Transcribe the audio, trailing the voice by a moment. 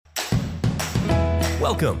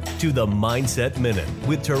Welcome to the Mindset Minute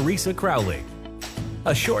with Teresa Crowley.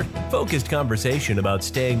 A short, focused conversation about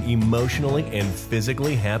staying emotionally and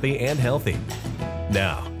physically happy and healthy.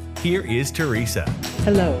 Now, here is Teresa.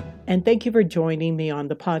 Hello, and thank you for joining me on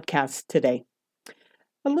the podcast today.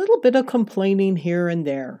 A little bit of complaining here and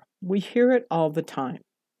there. We hear it all the time.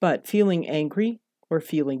 But feeling angry or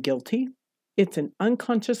feeling guilty, it's an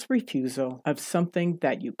unconscious refusal of something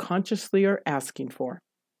that you consciously are asking for.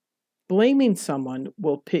 Blaming someone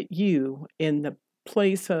will put you in the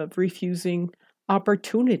place of refusing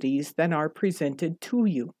opportunities that are presented to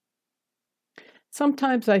you.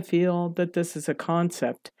 Sometimes I feel that this is a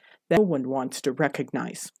concept that no one wants to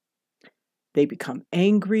recognize. They become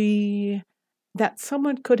angry that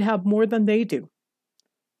someone could have more than they do,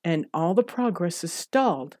 and all the progress is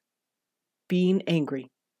stalled being angry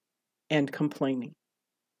and complaining.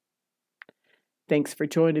 Thanks for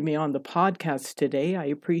joining me on the podcast today. I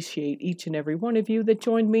appreciate each and every one of you that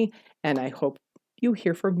joined me, and I hope you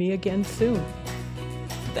hear from me again soon.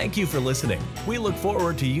 Thank you for listening. We look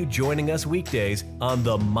forward to you joining us weekdays on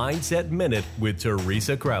the Mindset Minute with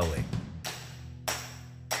Teresa Crowley.